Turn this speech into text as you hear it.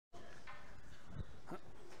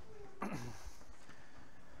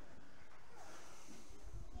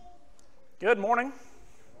Good morning.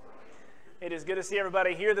 It is good to see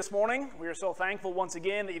everybody here this morning. We are so thankful once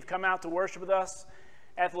again that you've come out to worship with us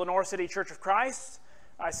at the Lenore City Church of Christ.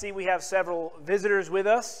 I see we have several visitors with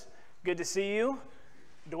us. Good to see you.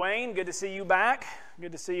 Dwayne, good to see you back.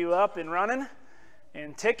 Good to see you up and running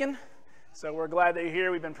and ticking. So we're glad that you're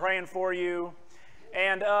here. We've been praying for you.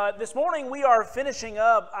 And this morning we are finishing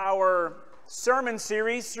up our sermon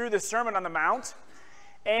series through the Sermon on the Mount.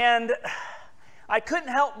 And I couldn't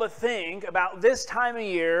help but think about this time of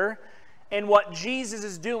year and what Jesus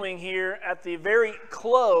is doing here at the very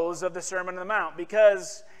close of the Sermon on the Mount.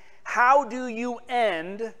 Because how do you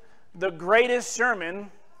end the greatest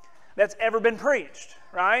sermon that's ever been preached,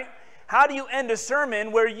 right? How do you end a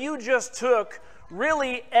sermon where you just took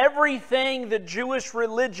really everything the Jewish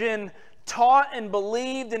religion taught and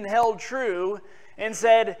believed and held true and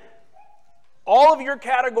said, all of your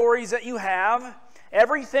categories that you have,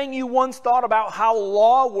 everything you once thought about how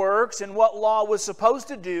law works and what law was supposed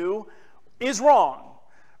to do is wrong,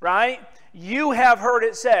 right? You have heard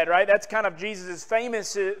it said, right? That's kind of Jesus'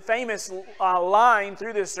 famous line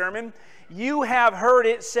through this sermon. You have heard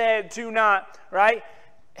it said to not, right,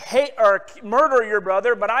 hate or murder your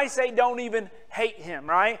brother, but I say don't even hate him,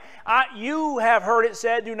 right? You have heard it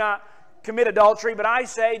said do not commit adultery, but I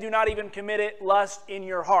say do not even commit it lust in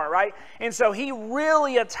your heart, right? And so he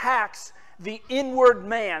really attacks the inward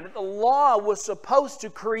man that the law was supposed to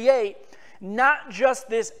create, not just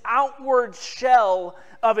this outward shell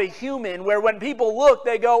of a human where when people look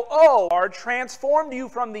they go, oh, are transformed you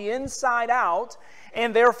from the inside out,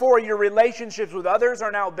 and therefore your relationships with others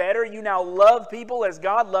are now better. You now love people as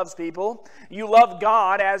God loves people. You love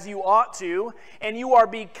God as you ought to, and you are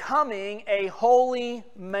becoming a holy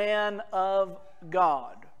man of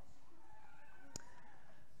God.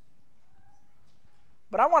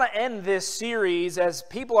 But I want to end this series as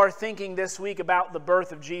people are thinking this week about the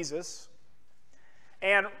birth of Jesus.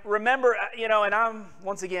 And remember, and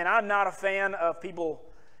I'm not a fan of people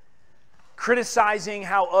criticizing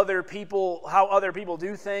how other people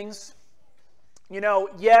do things.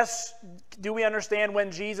 Yes, do we understand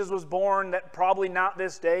when Jesus was born that probably not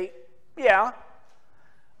this date? Yeah.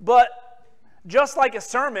 But just like a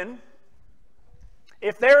sermon,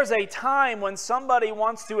 if there's a time when somebody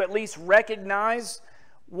wants to at least recognize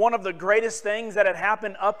one of the greatest things that had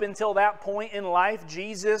happened up until that point in life,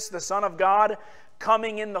 Jesus, the Son of God,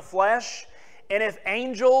 coming in the flesh. And if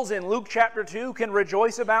angels in Luke chapter 2 can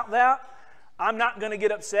rejoice about that, I'm not going to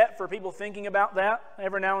get upset for people thinking about that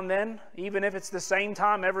every now and then, even if it's the same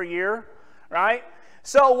time every year, right?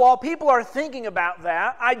 So while people are thinking about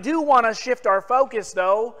that, I do want to shift our focus,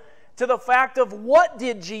 though, to the fact of what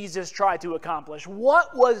did Jesus try to accomplish?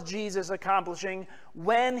 What was Jesus accomplishing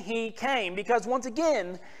when he came? Because once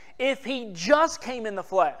again, if he just came in the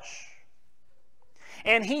flesh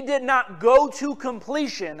and he did not go to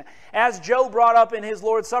completion, as Joe brought up in his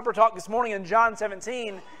Lord's Supper talk this morning in John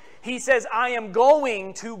 17, he says, I am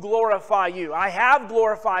going to glorify you. I have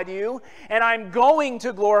glorified you, and I'm going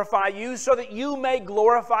to glorify you so that you may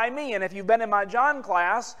glorify me. And if you've been in my John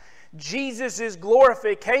class, Jesus'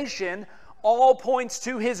 glorification all points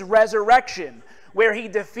to his resurrection, where he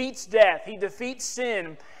defeats death, he defeats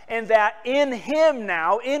sin, and that in him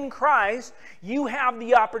now, in Christ, you have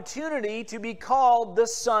the opportunity to be called the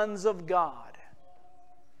sons of God.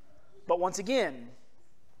 But once again,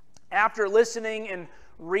 after listening and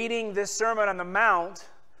reading this Sermon on the Mount,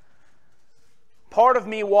 part of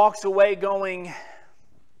me walks away going,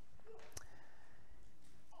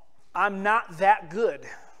 I'm not that good.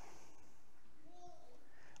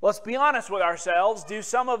 Let's be honest with ourselves. Do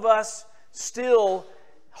some of us still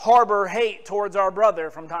harbor hate towards our brother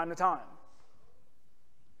from time to time?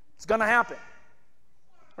 It's going to happen,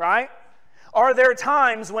 right? Are there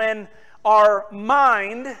times when our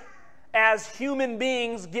mind as human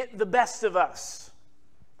beings get the best of us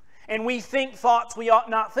and we think thoughts we ought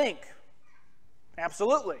not think?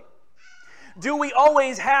 Absolutely. Do we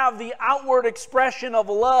always have the outward expression of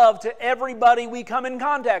love to everybody we come in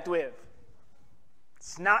contact with?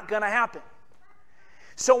 It's not going to happen.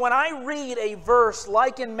 So when I read a verse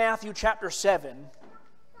like in Matthew chapter 7,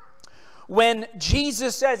 when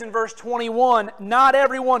Jesus says in verse 21, not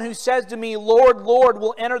everyone who says to me, Lord, Lord,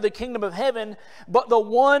 will enter the kingdom of heaven, but the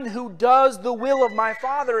one who does the will of my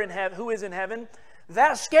Father in heaven, who is in heaven,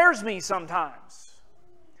 that scares me sometimes.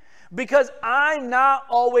 Because I'm not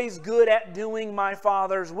always good at doing my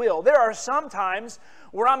Father's will. There are some times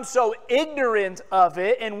where I'm so ignorant of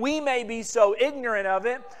it, and we may be so ignorant of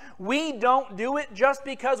it, we don't do it just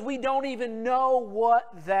because we don't even know what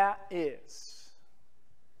that is.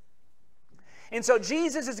 And so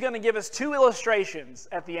Jesus is going to give us two illustrations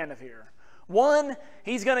at the end of here. One,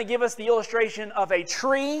 he's going to give us the illustration of a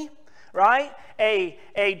tree, right?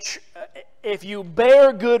 If you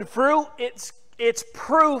bear good fruit, it's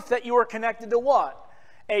proof that you are connected to what?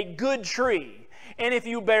 A good tree. And if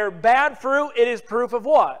you bear bad fruit, it is proof of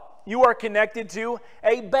what? You are connected to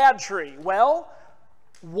a bad tree. Well,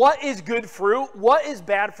 what is good fruit? What is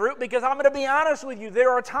bad fruit? Because I'm going to be honest with you,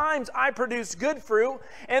 there are times I produce good fruit,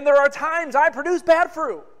 and there are times I produce bad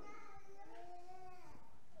fruit.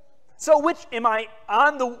 So which am I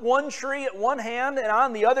on the one tree at one hand and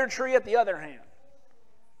on the other tree at the other hand?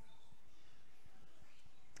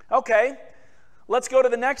 Okay, let's go to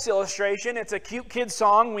the next illustration. It's a cute kid's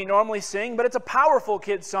song we normally sing, but it's a powerful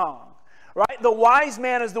kid's song, right? The wise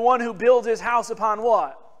man is the one who builds his house upon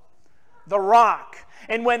what? The rock.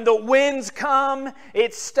 And when the winds come,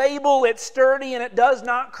 it's stable, it's sturdy, and it does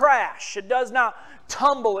not crash. It does not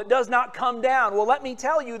tumble. It does not come down. Well, let me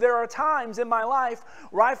tell you, there are times in my life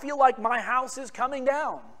where I feel like my house is coming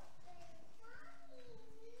down.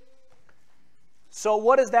 So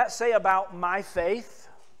what does that say about my faith?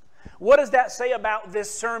 What does that say about this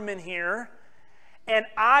sermon here? And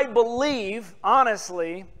I believe,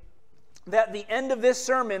 honestly, that the end of this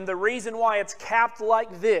sermon, the reason why it's capped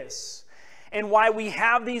like this, and why we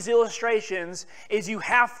have these illustrations, is you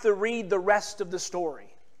have to read the rest of the story.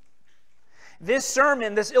 This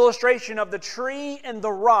sermon, this illustration of the tree and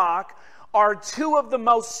the rock, are two of the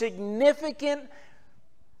most significant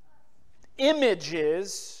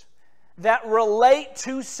images that relate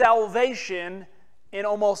to salvation in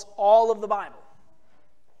almost all of the Bible.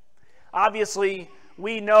 Obviously,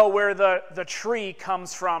 we know where the tree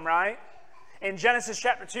comes from, right? In Genesis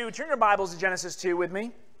chapter 2, turn your Bibles to Genesis 2 with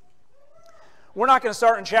me. We're not going to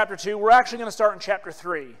start in chapter 2. We're actually going to start in chapter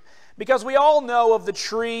 3. Because we all know of the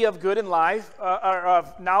tree of good and life,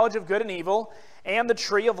 of knowledge of good and evil, and the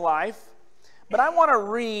tree of life. But I want to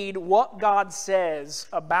read what God says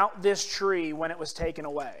about this tree when it was taken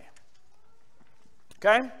away.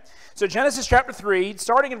 Okay? So Genesis chapter 3,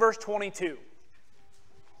 starting in verse 22.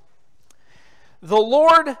 The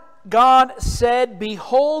Lord God said,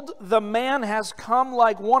 "Behold, the man has come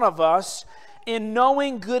like one of us in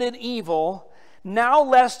knowing good and evil. Now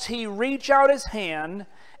lest he reach out his hand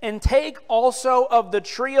and take also of the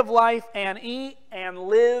tree of life and eat and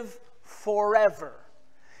live forever."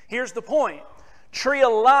 Here's the point. Tree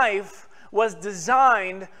of life was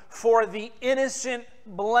designed for the innocent,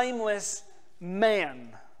 blameless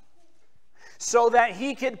man, so that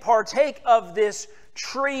he could partake of this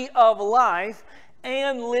tree of life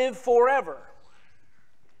and live forever.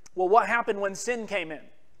 Well, what happened when sin came in?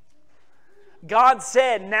 God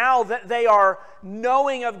said, now that they are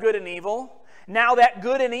knowing of good and evil, now that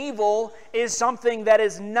good and evil is something that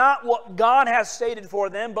is not what God has stated for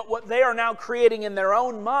them, but what they are now creating in their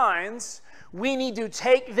own minds, we need to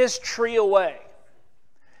take this tree away.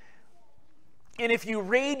 And if you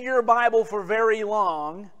read your Bible for very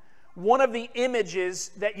long, one of the images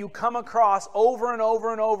that you come across over and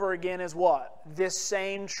over and over again is what? This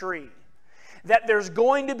same tree. That there's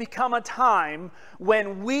going to become a time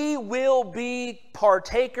when we will be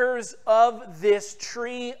partakers of this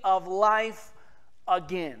tree of life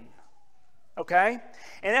again. Okay?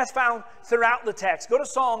 And that's found throughout the text. Go to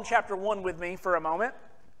Psalm chapter 1 with me for a moment.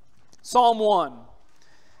 Psalm 1.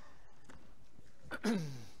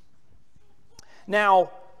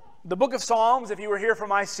 Now, the book of Psalms, if you were here for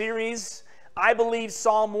my series, I believe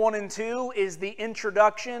Psalm 1 and 2 is the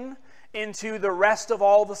introduction into the rest of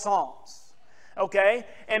all the Psalms. Okay?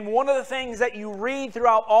 And one of the things that you read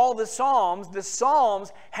throughout all the Psalms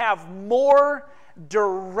have more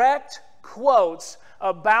direct quotes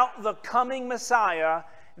about the coming Messiah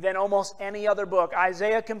than almost any other book.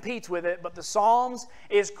 Isaiah competes with it, but the Psalms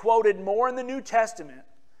is quoted more in the New Testament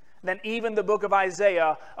than even the book of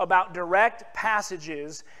Isaiah about direct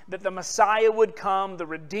passages that the Messiah would come, the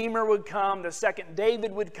Redeemer would come, the second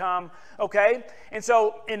David would come, okay? And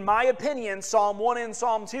so, in my opinion, Psalm 1 and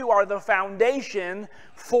Psalm 2 are the foundation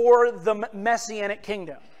for the Messianic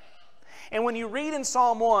kingdom. And when you read in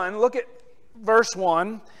Psalm 1, look at verse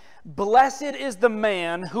 1, "Blessed is the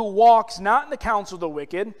man who walks not in the counsel of the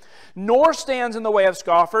wicked, nor stands in the way of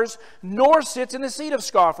scoffers, nor sits in the seat of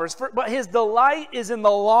scoffers. But his delight is in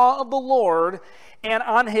the law of the Lord, and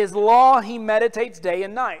on his law he meditates day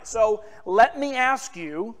and night." So let me ask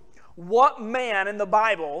you, what man in the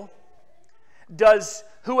Bible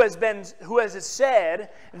who has said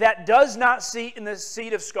that does not sit in the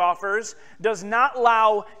seat of scoffers, does not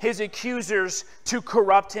allow his accusers to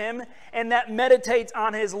corrupt him, and that meditates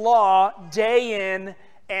on his law day in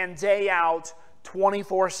and day out,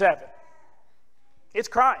 24/7? It's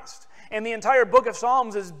Christ. And the entire book of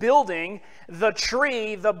Psalms is building the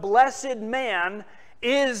tree, the blessed man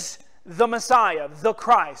is the Messiah, the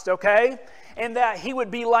Christ, okay? And that he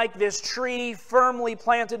would be like this tree firmly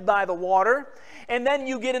planted by the water. And then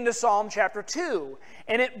you get into Psalm chapter 2,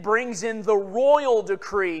 and it brings in the royal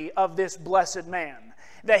decree of this blessed man,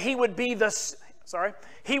 that he would be the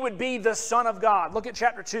Son of God. Look at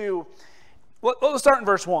chapter 2. Let's start in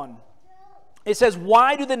verse 1. It says,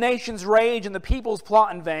 "Why do the nations rage and the peoples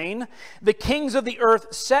plot in vain? The kings of the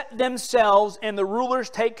earth set themselves, and the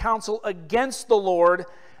rulers take counsel against the Lord,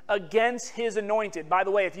 against his anointed." By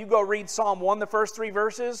the way, if you go read Psalm 1, the first 3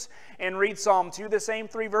 verses, and read Psalm 2, the same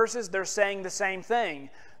 3 verses, they're saying the same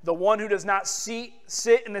thing. The one who does not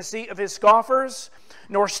sit in the seat of his scoffers,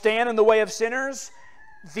 nor stand in the way of sinners.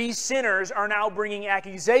 These sinners are now bringing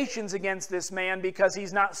accusations against this man because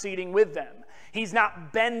he's not seating with them. He's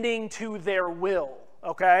not bending to their will,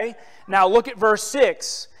 okay? Now look at verse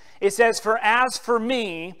 6. It says, "For as for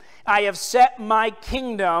me, I have set my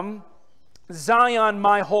kingdom, Zion,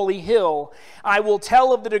 my holy hill. I will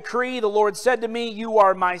tell of the decree. The Lord said to me, you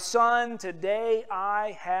are my son. Today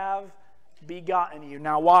I have begotten you."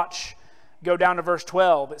 Now watch. Go down to verse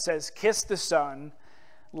 12. It says, "Kiss the Son,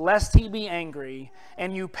 lest he be angry,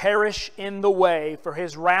 and you perish in the way, for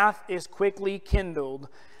his wrath is quickly kindled.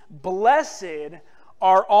 Blessed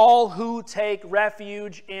are all who take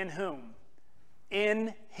refuge in whom?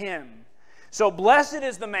 In him." So blessed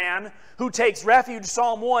is the man who takes refuge,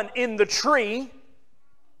 Psalm 1, in the tree.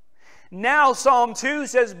 Now Psalm 2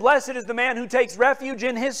 says, blessed is the man who takes refuge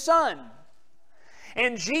in his Son.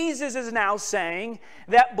 And Jesus is now saying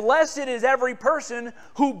that blessed is every person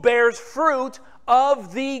who bears fruit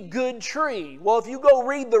of the good tree. Well, if you go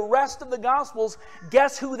read the rest of the Gospels,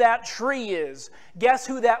 guess who that tree is? Guess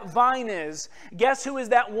who that vine is? Guess who is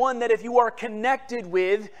that one that if you are connected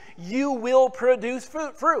with, you will produce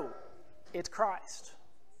fruit? It's Christ.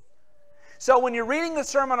 So when you're reading the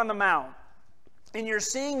Sermon on the Mount, and you're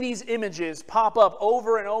seeing these images pop up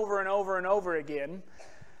over and over and over and over again,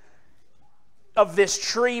 of this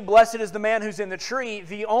tree, blessed is the man who's in the tree,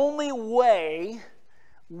 the only way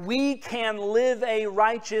we can live a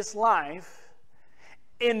righteous life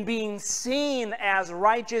in being seen as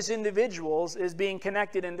righteous individuals is being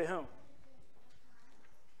connected into whom?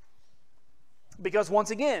 Because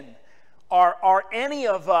once again, are any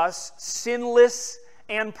of us sinless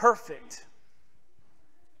and perfect?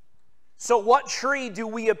 So what tree do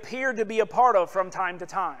we appear to be a part of from time to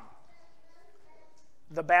time?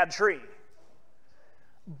 The bad tree.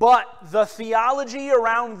 But the theology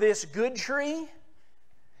around this good tree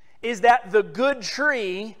is that the good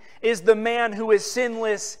tree is the man who is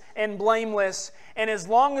sinless and blameless. And as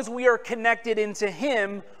long as we are connected into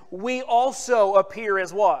him, we also appear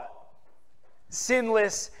as what?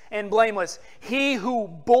 Sinless and blameless. He who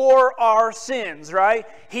bore our sins, right?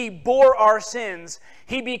 He bore our sins.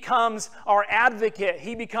 He becomes our advocate.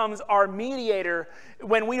 He becomes our mediator.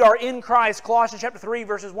 When we are in Christ, Colossians chapter 3,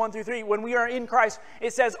 verses 1 through 3, when we are in Christ,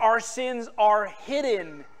 it says our sins are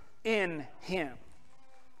hidden in him.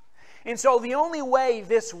 And so the only way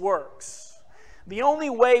this works, the only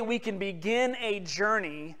way we can begin a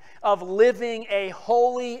journey of living a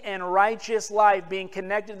holy and righteous life, being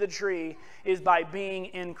connected to the tree, is by being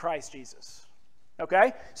in Christ Jesus.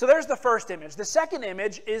 Okay? So there's the first image. The second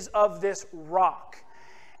image is of this rock.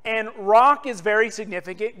 And rock is very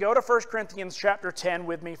significant. Go to 1 Corinthians chapter 10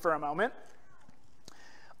 with me for a moment.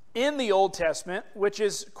 In the Old Testament, which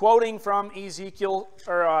is quoting from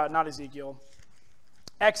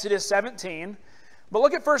Exodus 17. But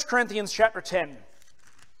look at 1 Corinthians chapter 10.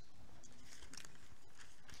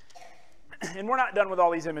 And we're not done with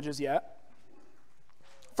all these images yet.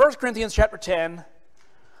 1 Corinthians chapter 10,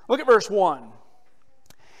 look at verse 1.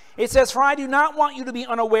 It says, "For I do not want you to be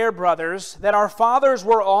unaware, brothers, that our fathers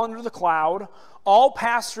were all under the cloud, all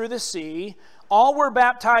passed through the sea, all were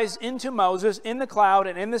baptized into Moses in the cloud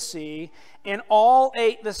and in the sea, and all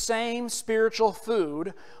ate the same spiritual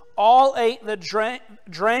food, all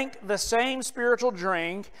drank the same spiritual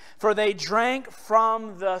drink, for they drank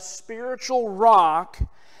from the spiritual rock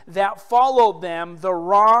that followed them. The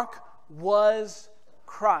rock was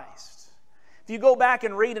Christ." If you go back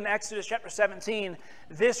and read in Exodus chapter 17,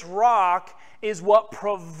 this rock is what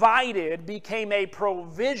became a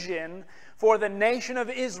provision for the nation of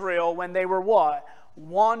Israel when they were what?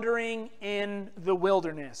 Wandering in the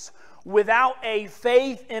wilderness. Without a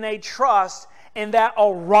faith and a trust in that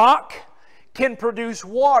a rock can produce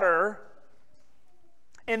water,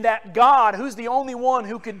 and that God, who's the only one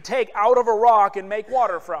who can take out of a rock and make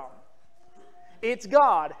water from? It's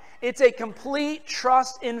God. It's a complete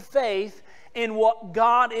trust in faith in what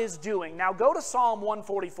God is doing. Now go to Psalm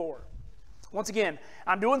 144. Once again,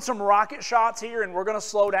 I'm doing some rocket shots here, and we're going to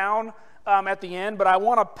slow down at the end, but I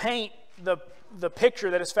want to paint the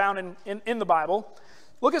picture that is found in the Bible.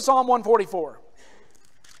 Look at Psalm 144.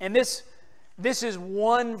 And this is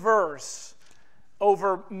one verse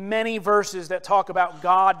over many verses that talk about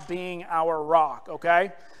God being our rock,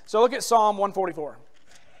 okay? So look at Psalm 144.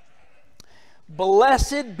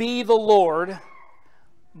 Blessed be the Lord,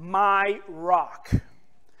 my rock,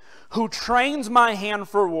 who trains my hand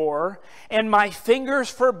for war and my fingers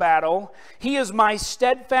for battle. He is my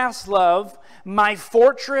steadfast love, my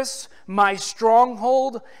fortress, my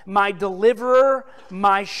stronghold, my deliverer,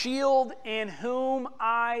 my shield, in whom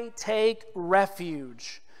I take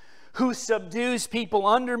refuge, who subdues people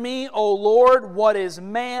under me. O Lord, what is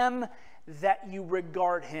man that you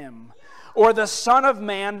regard him, or the Son of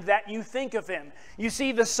Man that you think of him? You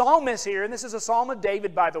see, the psalmist here, and this is a psalm of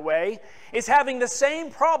David, by the way, is having the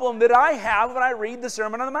same problem that I have when I read the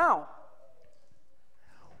Sermon on the Mount.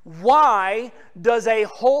 Why does a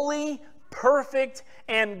holy, perfect,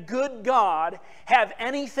 and good God have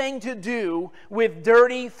anything to do with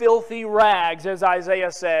dirty, filthy rags, as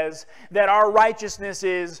Isaiah says, that our righteousness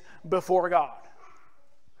is before God?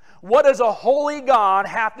 What does a holy God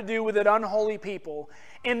have to do with an unholy people?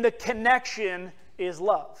 And the connection is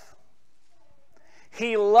love.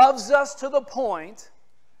 He loves us to the point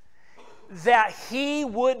that He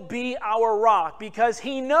would be our rock, because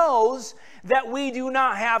He knows that we do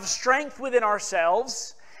not have strength within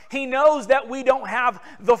ourselves. He knows that we don't have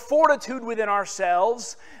the fortitude within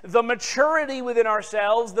ourselves, the maturity within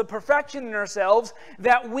ourselves, the perfection in ourselves,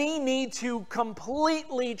 that we need to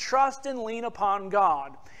completely trust and lean upon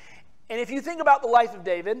God. And if you think about the life of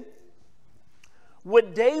David,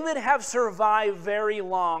 would David have survived very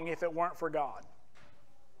long if it weren't for God?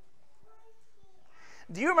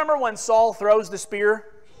 Do you remember when Saul throws the spear?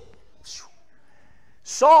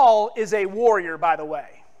 Saul is a warrior, by the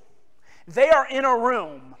way. They are in a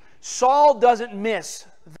room. Saul doesn't miss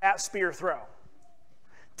that spear throw.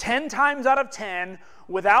 10 times out of 10,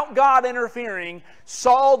 without God interfering,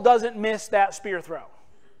 Saul doesn't miss that spear throw.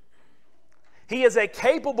 He is a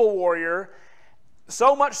capable warrior,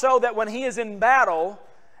 so much so that when he is in battle,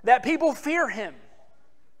 that people fear him.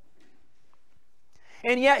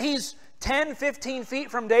 And yet he's 10, 15 feet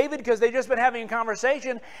from David, because they've just been having a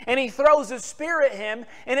conversation, and he throws his spear at him,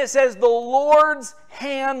 and it says the Lord's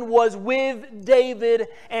hand was with David,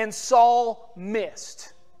 and Saul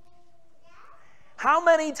missed. How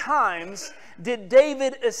many times did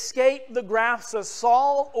David escape the grasp of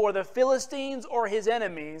Saul or the Philistines or his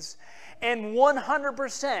enemies? And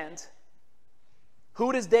 100%,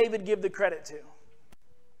 who does David give the credit to?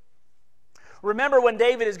 Remember when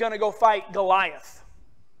David is going to go fight Goliath.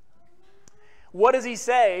 What does he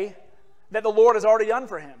say that the Lord has already done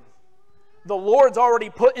for him? The Lord's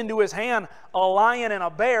already put into his hand a lion and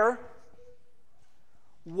a bear.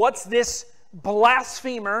 What's this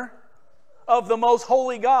blasphemer of the most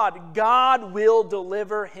holy God? God will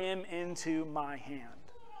deliver him into my hand.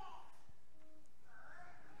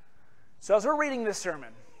 So as we're reading this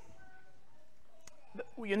sermon,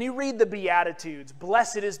 when you read the Beatitudes,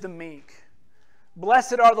 blessed is the meek,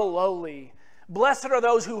 blessed are the lowly, blessed are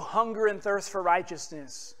those who hunger and thirst for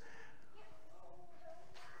righteousness.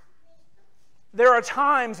 There are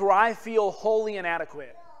times where I feel wholly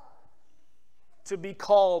inadequate to be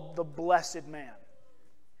called the blessed man.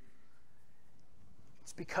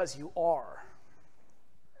 It's because you are.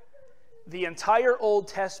 The entire Old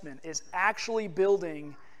Testament is actually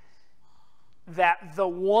building that the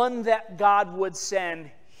one that God would send,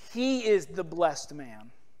 He is the blessed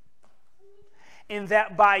man. And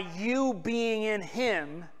that by you being in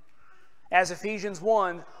Him, as Ephesians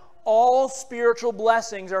 1, all spiritual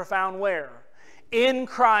blessings are found where? In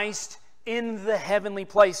Christ, in the heavenly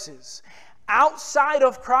places. Outside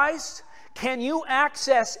of Christ, can you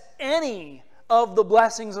access any of the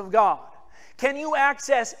blessings of God? Can you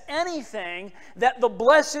access anything that the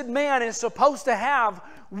blessed man is supposed to have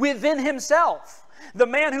within himself? The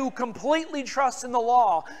man who completely trusts in the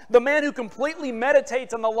law, the man who completely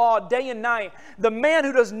meditates on the law day and night, the man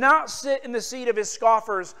who does not sit in the seat of his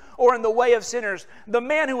scoffers or in the way of sinners, the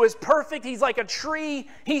man who is perfect, he's like a tree,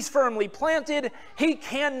 he's firmly planted, he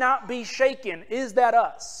cannot be shaken. Is that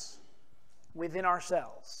us within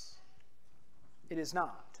ourselves? It is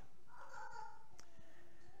not.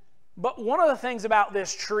 But one of the things about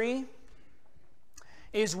this tree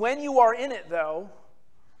is when you are in it, though,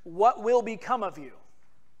 what will become of you?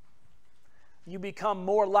 You become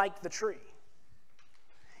more like the tree.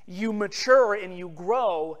 You mature and you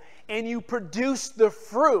grow and you produce the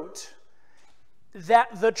fruit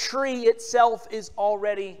that the tree itself is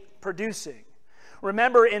already producing.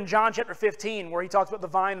 Remember in John chapter 15 where he talks about the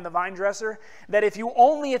vine and the vine dresser, that if you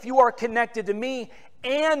are connected to me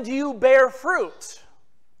and you bear fruit.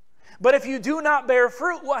 But if you do not bear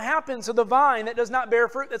fruit, what happens to the vine that does not bear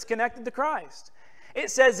fruit that's connected to Christ? It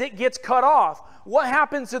says it gets cut off. What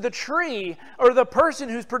happens to the tree or the person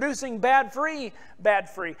who's producing bad fruit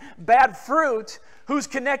who's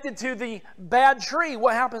connected to the bad tree?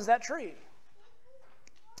 What happens to that tree?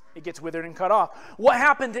 It gets withered and cut off. What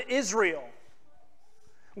happened to Israel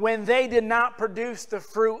when they did not produce the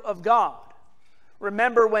fruit of God?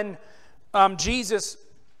 Remember when Jesus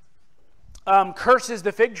curses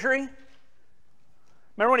the fig tree?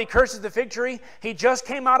 Remember when he curses the fig tree? He just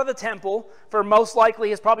came out of the temple for most likely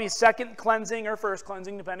his probably second cleansing or first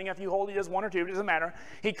cleansing, depending if you hold he does one or two, it doesn't matter.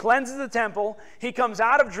 He cleanses the temple. He comes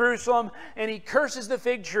out of Jerusalem and he curses the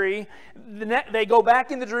fig tree. They go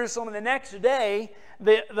back into Jerusalem, and the next day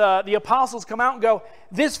the apostles come out and go,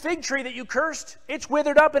 this fig tree that you cursed, it's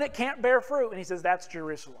withered up and it can't bear fruit. And he says, that's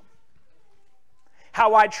Jerusalem.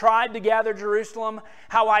 How I tried to gather Jerusalem,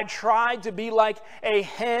 how I tried to be like a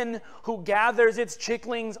hen who gathers its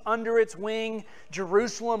chicklings under its wing.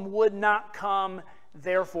 Jerusalem would not come,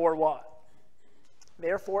 therefore what?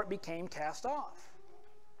 Therefore it became cast off.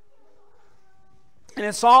 And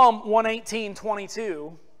in Psalm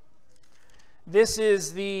 118:22, this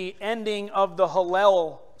is the ending of the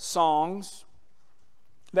Hallel songs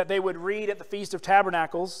that they would read at the Feast of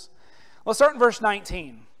Tabernacles. Let's start in verse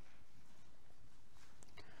 19.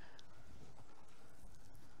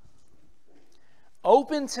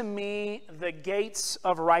 Open to me the gates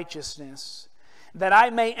of righteousness, that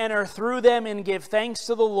I may enter through them and give thanks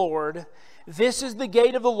to the Lord. This is the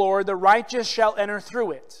gate of the Lord, the righteous shall enter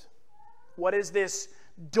through it. What is this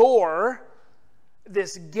door,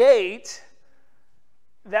 this gate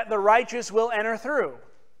that the righteous will enter through?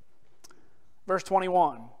 Verse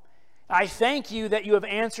 21. I thank you that you have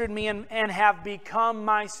answered me and have become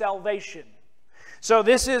my salvation. So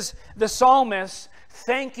this is the psalmist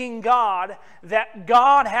thanking God that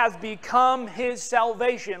God has become his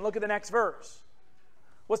salvation. Look at the next verse.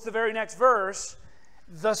 What's the very next verse?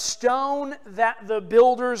 The stone that the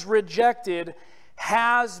builders rejected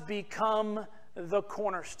has become the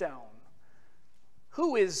cornerstone.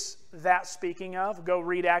 Who is that speaking of? Go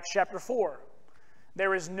read Acts chapter 4.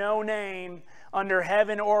 There is no name under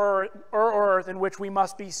heaven or earth in which we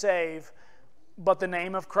must be saved but the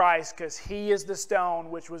name of Christ, because he is the stone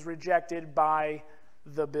which was rejected by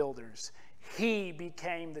the builders. He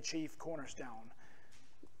became the chief cornerstone.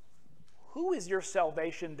 Who is your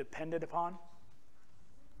salvation dependent upon?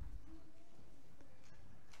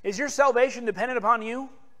 Is your salvation dependent upon you?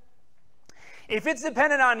 If it's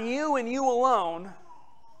dependent on you and you alone,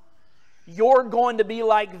 you're going to be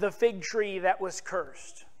like the fig tree that was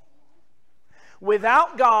cursed.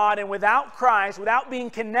 Without God and without Christ, without being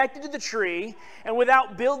connected to the tree, and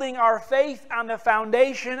without building our faith on the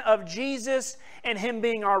foundation of Jesus and him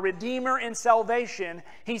being our Redeemer and salvation,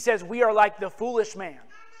 he says we are like the foolish man.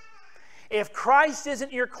 If Christ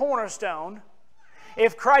isn't your cornerstone,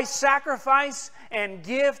 if Christ's sacrifice and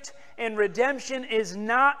gift and redemption is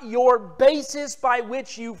not your basis by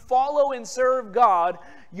which you follow and serve God,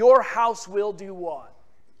 your house will do what?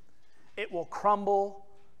 It will crumble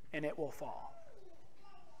and it will fall.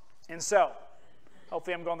 And so,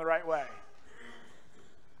 hopefully I'm going the right way.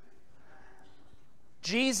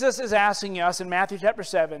 Jesus is asking us in Matthew chapter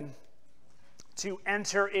 7 to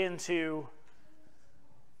enter into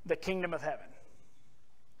the kingdom of heaven.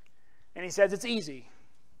 And he says it's easy.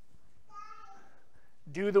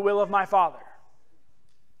 Do the will of my Father.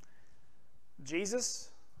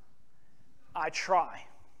 Jesus, I try,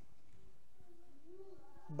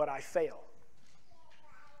 but I fail.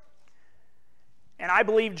 And I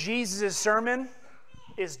believe Jesus' sermon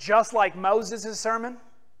is just like Moses' sermon.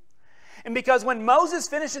 And because when Moses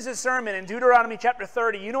finishes his sermon in Deuteronomy chapter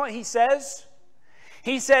 30, you know what he says?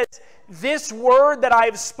 He says, this word that I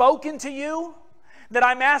have spoken to you, that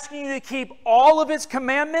I'm asking you to keep all of its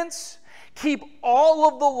commandments, keep all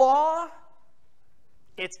of the law,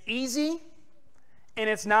 it's easy and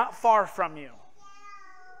it's not far from you.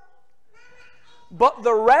 But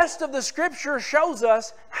the rest of the scripture shows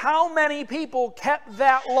us how many people kept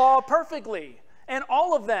that law perfectly, and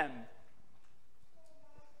all of them.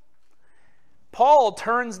 Paul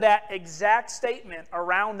turns that exact statement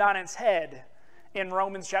around on its head in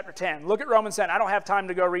Romans chapter 10. Look at Romans 10. I don't have time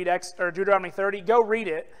to go read Deuteronomy 30. Go read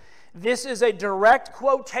it. This is a direct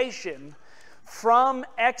quotation from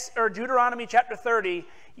Deuteronomy chapter 30,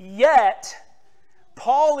 yet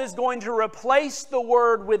Paul is going to replace the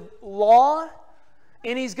word with law,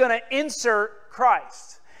 and he's going to insert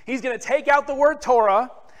Christ. He's going to take out the word Torah,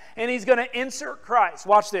 and he's going to insert Christ.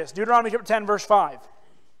 Watch this. Deuteronomy chapter 10, verse 5.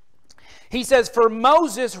 He says, "For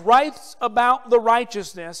Moses writes about the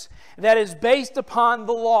righteousness that is based upon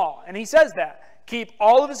the law." And he says that. Keep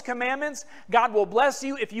all of his commandments. God will bless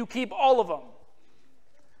you if you keep all of them.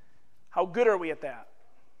 How good are we at that?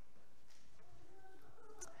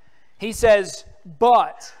 He says,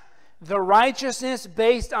 "But the righteousness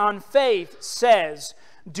based on faith says,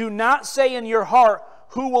 do not say in your heart,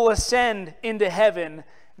 who will ascend into heaven?"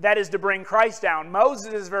 That is to bring Christ down.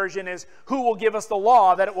 Moses' version is, who will give us the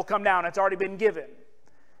law that it will come down? It's already been given.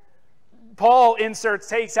 Paul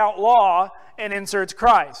takes out law and inserts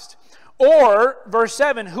Christ. Or, verse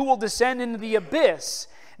 7, who will descend into the abyss?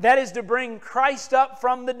 That is to bring Christ up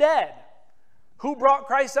from the dead. Who brought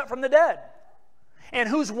Christ up from the dead? And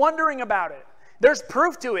who's wondering about it? There's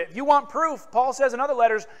proof to it. If you want proof, Paul says in other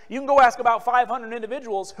letters, you can go ask about 500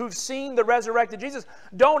 individuals who've seen the resurrected Jesus.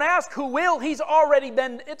 Don't ask who will. It's already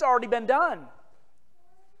been done.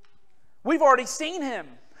 We've already seen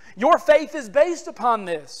him. Your faith is based upon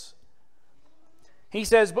this. He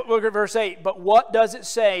says, but look at verse 8, "But what does it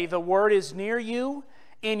say? The word is near you,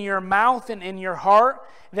 in your mouth and in your heart.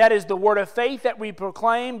 That is the word of faith that we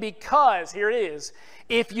proclaim, because," here it is,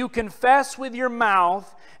 "if you confess with your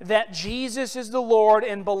mouth that Jesus is the Lord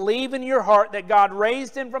and believe in your heart that God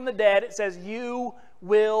raised him from the dead," it says, "you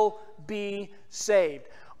will be saved."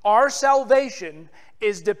 Our salvation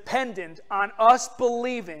is dependent on us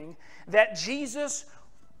believing that Jesus,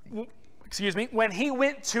 when he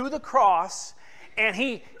went to the cross and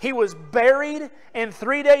he was buried and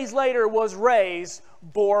 3 days later was raised,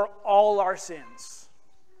 bore all our sins.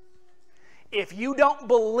 If you don't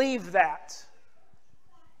believe that,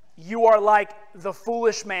 you are like the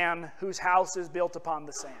foolish man whose house is built upon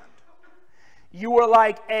the sand. You are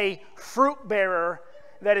like a fruit bearer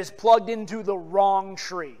that is plugged into the wrong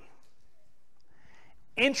tree.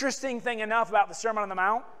 Interesting thing enough about the Sermon on the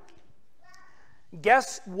Mount,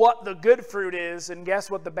 guess what the good fruit is and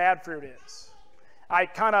guess what the bad fruit is. I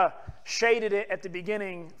kind of shaded it at the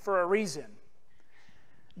beginning for a reason.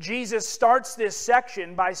 Jesus starts this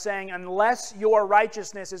section by saying, unless your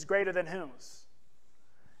righteousness is greater than whose?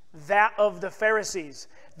 That of the Pharisees.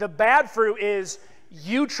 The bad fruit is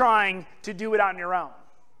you trying to do it on your own.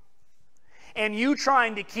 And you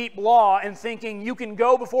trying to keep law and thinking you can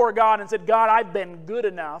go before God and say, God, I've been good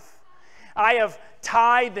enough. I have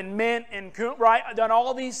tithed and mint and done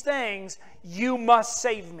all these things. You must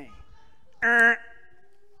save me.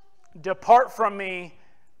 Depart from me.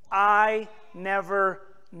 I never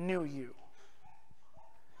knew you.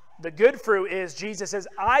 The good fruit is Jesus says,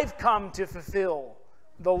 I've come to fulfill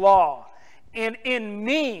the law. And in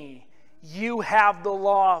me, you have the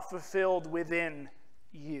law fulfilled within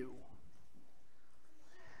you.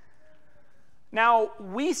 Now,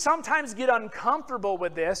 we sometimes get uncomfortable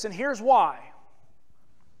with this, and here's why.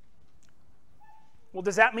 Well,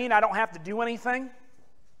 does that mean I don't have to do anything?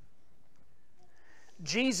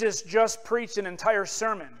 Jesus just preached an entire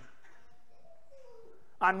sermon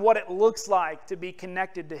on what it looks like to be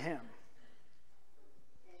connected to him.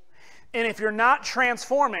 And if you're not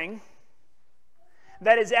transforming,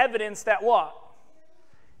 that is evidence that what?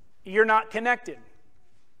 You're not connected.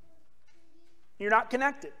 You're not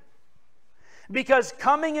connected. Because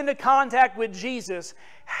coming into contact with Jesus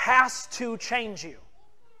has to change you.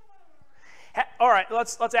 All right,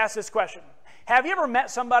 let's ask this question. Have you ever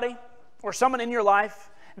met somebody or someone in your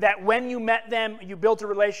life that when you met them, you built a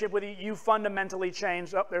relationship with you fundamentally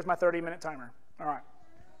changed? Oh, there's my 30-minute timer. All right.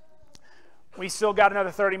 We still got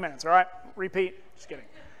another 30 minutes, all right? Repeat. Just kidding.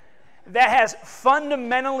 That has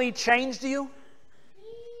fundamentally changed you?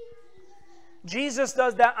 Jesus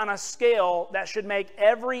does that on a scale that should make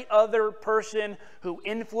every other person who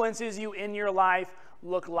influences you in your life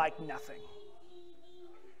look like nothing.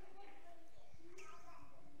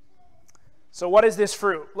 So what is this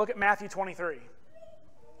fruit? Look at Matthew 23.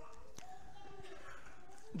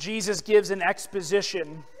 Jesus gives an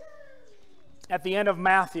exposition at the end of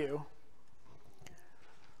Matthew.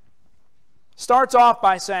 Starts off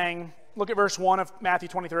by saying, look at verse 1 of Matthew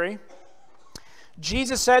 23.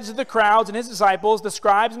 Jesus said to the crowds and his disciples, the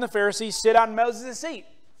scribes and the Pharisees sit on Moses' seat.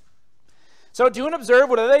 So do and observe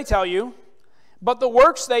what do they tell you, but the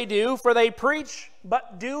works they do, for they preach,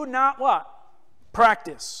 but do not what?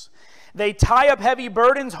 Practice. They tie up heavy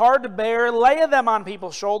burdens hard to bear, lay them on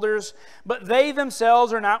people's shoulders, but they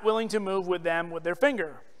themselves are not willing to move with them with their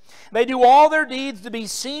finger. They do all their deeds to be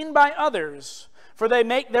seen by others, for they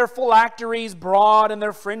make their phylacteries broad and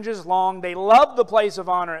their fringes long. They love the place of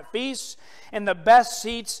honor at feasts and the best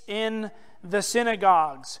seats in the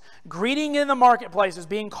synagogues, greeting in the marketplaces,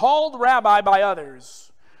 being called rabbi by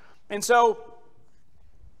others. And so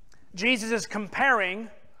Jesus is comparing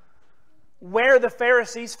where the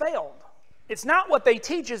Pharisees failed. It's not what they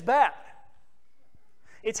teach is bad.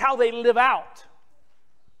 It's how they live out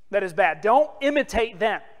that is bad. Don't imitate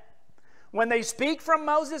them. When they speak from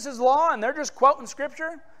Moses' law and they're just quoting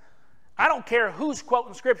Scripture, I don't care who's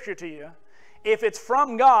quoting Scripture to you. If it's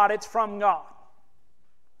from God, it's from God.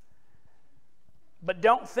 But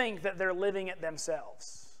don't think that they're living it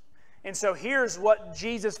themselves. And so here's what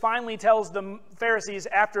Jesus finally tells the Pharisees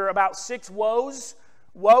after about 6 woes.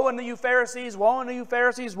 Woe unto you Pharisees, woe unto you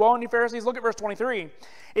Pharisees, woe unto you Pharisees. Look at verse 23.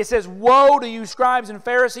 It says, woe to you scribes and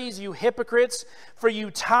Pharisees, you hypocrites, for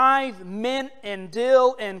you tithe mint and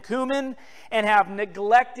dill and cumin, and have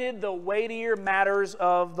neglected the weightier matters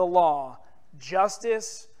of the law,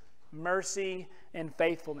 justice, mercy, and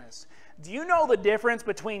faithfulness. Do you know the difference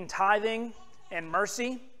between tithing and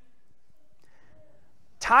mercy?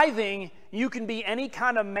 Tithing, you can be any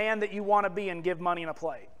kind of man that you want to be and give money in a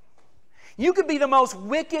plate. You could be the most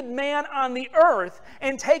wicked man on the earth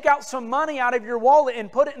and take out some money out of your wallet and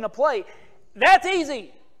put it in a plate. That's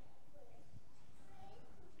easy.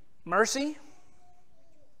 Mercy,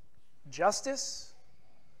 justice,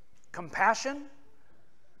 compassion.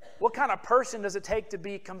 What kind of person does it take to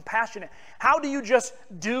be compassionate? How do you just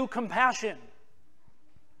do compassion?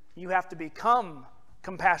 You have to become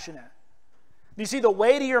compassionate. You see, the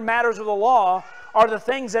weightier matters of the law are the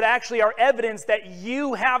things that actually are evidence that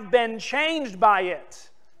you have been changed by it.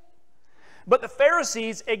 But the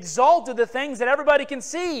Pharisees exalted the things that everybody can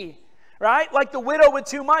see, right? Like the widow with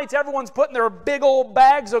 2 mites. Everyone's putting their big old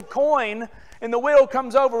bags of coin, and the widow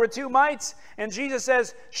comes over with 2 mites, and Jesus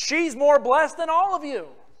says, she's more blessed than all of you.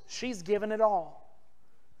 She's given it all.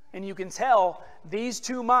 And you can tell these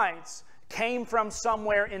 2 mites came from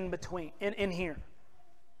somewhere in between, in here.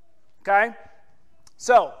 Okay?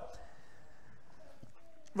 So,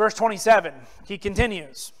 verse 27, he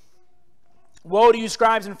continues. Woe to you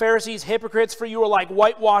scribes and Pharisees, hypocrites, for you are like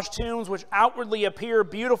whitewashed tombs, which outwardly appear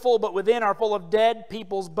beautiful, but within are full of dead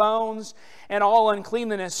people's bones and all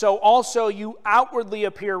uncleanness. So also you outwardly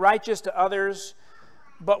appear righteous to others,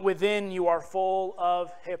 but within you are full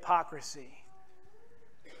of hypocrisy.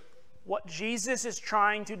 What Jesus is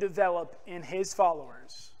trying to develop in his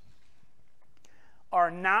followers are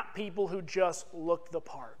not people who just look the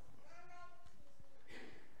part.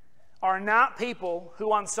 Are not people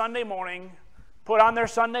who on Sunday morning put on their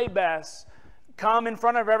Sunday best, come in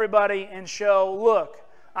front of everybody and show, look,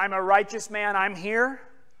 I'm a righteous man, I'm here,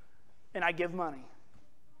 and I give money.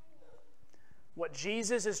 What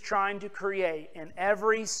Jesus is trying to create in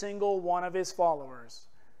every single one of his followers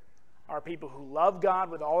are people who love God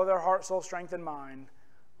with all of their heart, soul, strength, and mind,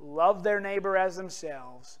 love their neighbor as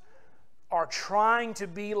themselves, are trying to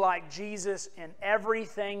be like Jesus in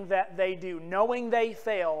everything that they do, knowing they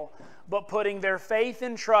fail, but putting their faith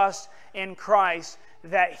and trust in Christ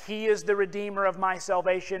that he is the Redeemer of my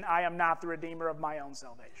salvation. I am not the Redeemer of my own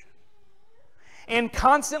salvation. And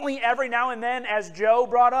constantly, every now and then, as Joe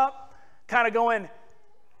brought up, kind of going,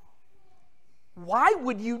 why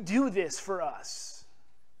would you do this for us?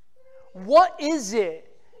 What is it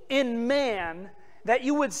in man that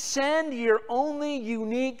you would send your only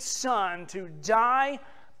unique son to die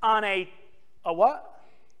on a what?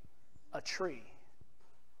 A tree.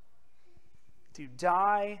 To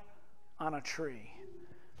die on a tree.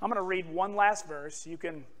 I'm going to read one last verse. You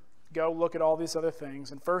can go look at all these other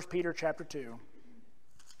things. In 1 Peter chapter 2.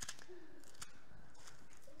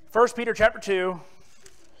 1 Peter chapter 2.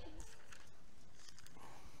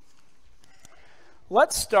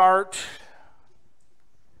 Let's start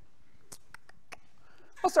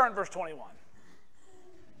in verse 21.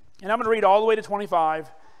 And I'm going to read all the way to 25,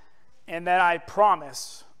 and then I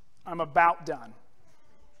promise I'm about done.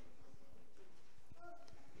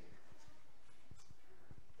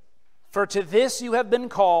 For to this you have been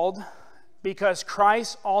called, because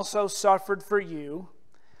Christ also suffered for you,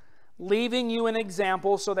 leaving you an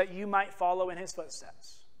example so that you might follow in his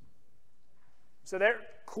footsteps. So there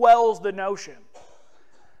quells the notion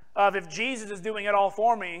of if Jesus is doing it all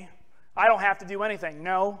for me, I don't have to do anything.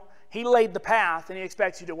 No, he laid the path and he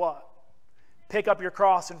expects you to what? Pick up your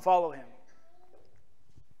cross and follow him.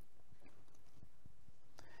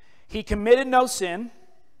 He committed no sin,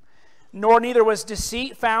 nor neither was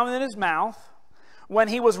deceit found in his mouth. When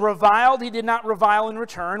he was reviled, he did not revile in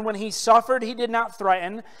return. When he suffered, he did not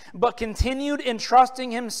threaten, but continued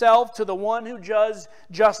entrusting himself to the one who judges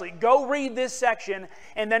justly. Go read this section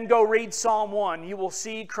and then go read Psalm 1. You will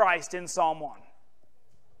see Christ in Psalm 1.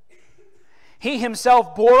 He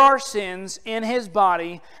himself bore our sins in his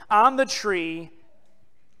body on the tree,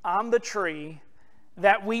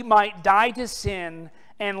 that we might die to sin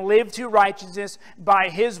and live to righteousness. By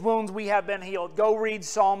His wounds we have been healed. Go read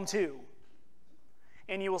Psalm 2,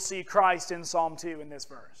 and you will see Christ in Psalm 2 in this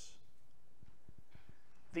verse.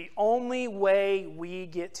 The only way we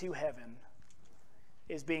get to heaven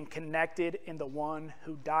is being connected in the one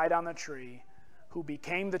who died on the tree, who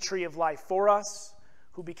became the tree of life for us,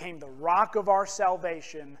 who became the rock of our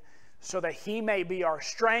salvation, so that He may be our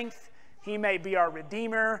strength, He may be our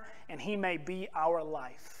Redeemer, and He may be our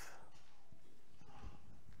life.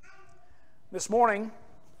 This morning,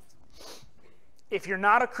 if you're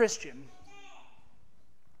not a Christian,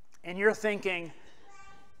 and you're thinking,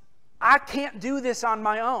 I can't do this on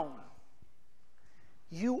my own,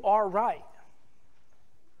 you are right.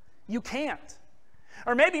 You can't.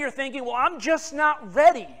 Or maybe you're thinking, well, I'm just not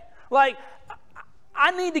ready. Like,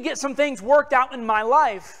 I need to get some things worked out in my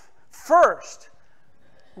life first.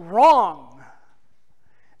 Wrong.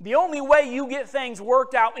 The only way you get things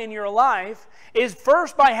worked out in your life is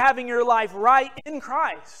first by having your life right in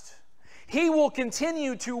Christ. He will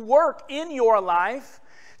continue to work in your life,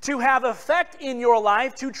 to have effect in your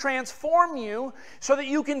life, to transform you so that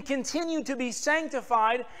you can continue to be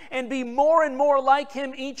sanctified and be more and more like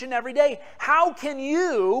Him each and every day. How can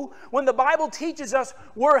you, when the Bible teaches us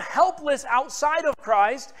we're helpless outside of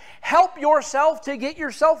Christ, help yourself to get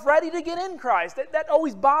yourself ready to get in Christ? That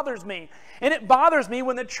always bothers me. And it bothers me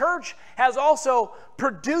when the church has also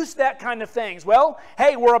produced that kind of things. Well,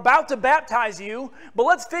 hey, we're about to baptize you, but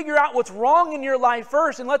let's figure out what's wrong in your life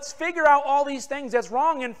first, and let's figure out all these things that's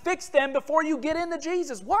wrong and fix them before you get into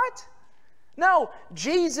Jesus. What? No,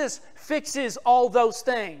 Jesus fixes all those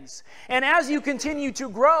things. And as you continue to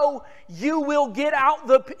grow, you will get out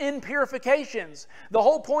the impurifications. The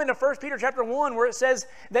whole point of 1 Peter chapter 1, where it says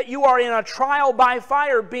that you are in a trial by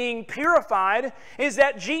fire being purified, is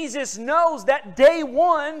that Jesus knows that day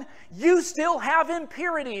one, you still have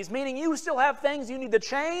impurities, meaning you still have things you need to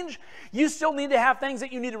change. You still need to have things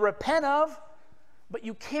that you need to repent of. But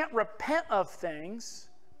you can't repent of things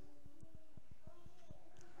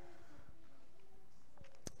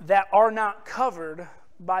that are not covered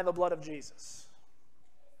by the blood of Jesus.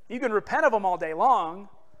 You can repent of them all day long,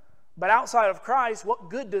 but outside of Christ, what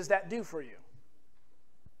good does that do for you?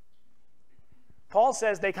 Paul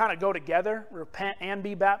says they kind of go together, repent and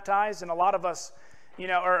be baptized, and a lot of us,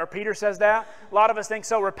 or Peter says that. A lot of us think,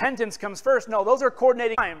 so repentance comes first. No, those are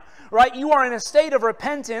coordinating time, right? You are in a state of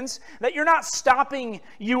repentance that you're not stopping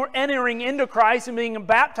you entering into Christ and being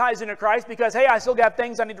baptized into Christ because, hey, I still got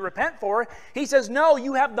things I need to repent for. He says, no,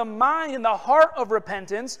 you have the mind and the heart of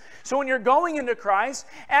repentance. So when you're going into Christ,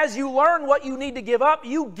 as you learn what you need to give up,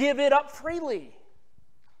 you give it up freely.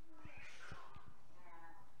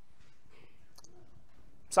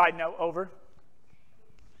 Side note over.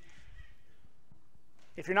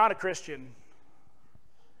 If you're not a Christian,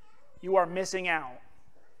 you are missing out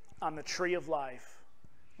on the tree of life,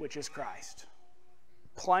 which is Christ.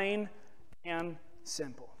 Plain and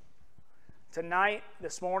simple. Tonight,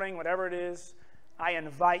 this morning, whatever it is, I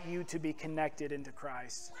invite you to be connected into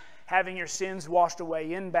Christ, having your sins washed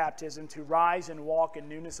away in baptism, to rise and walk in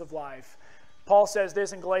newness of life. Paul says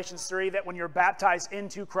this in Galatians 3, that when you're baptized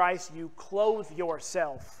into Christ, you clothe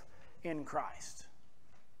yourself in Christ.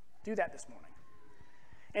 Do that this morning.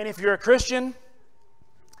 And if you're a Christian,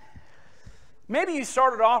 maybe you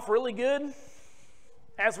started off really good,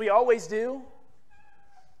 as we always do,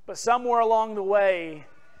 but somewhere along the way,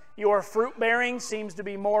 your fruit bearing seems to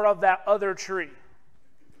be more of that other tree.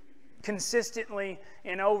 Consistently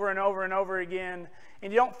and over and over and over again.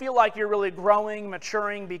 And you don't feel like you're really growing,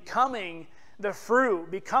 maturing, becoming the fruit,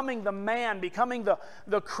 becoming the man, becoming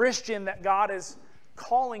the Christian that God is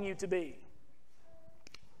calling you to be.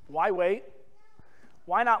 Why wait?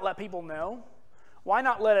 Why not let people know? Why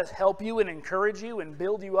not let us help you and encourage you and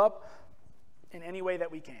build you up in any way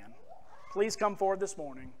that we can? Please come forward this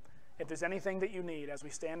morning if there's anything that you need as we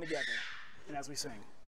stand together and as we sing.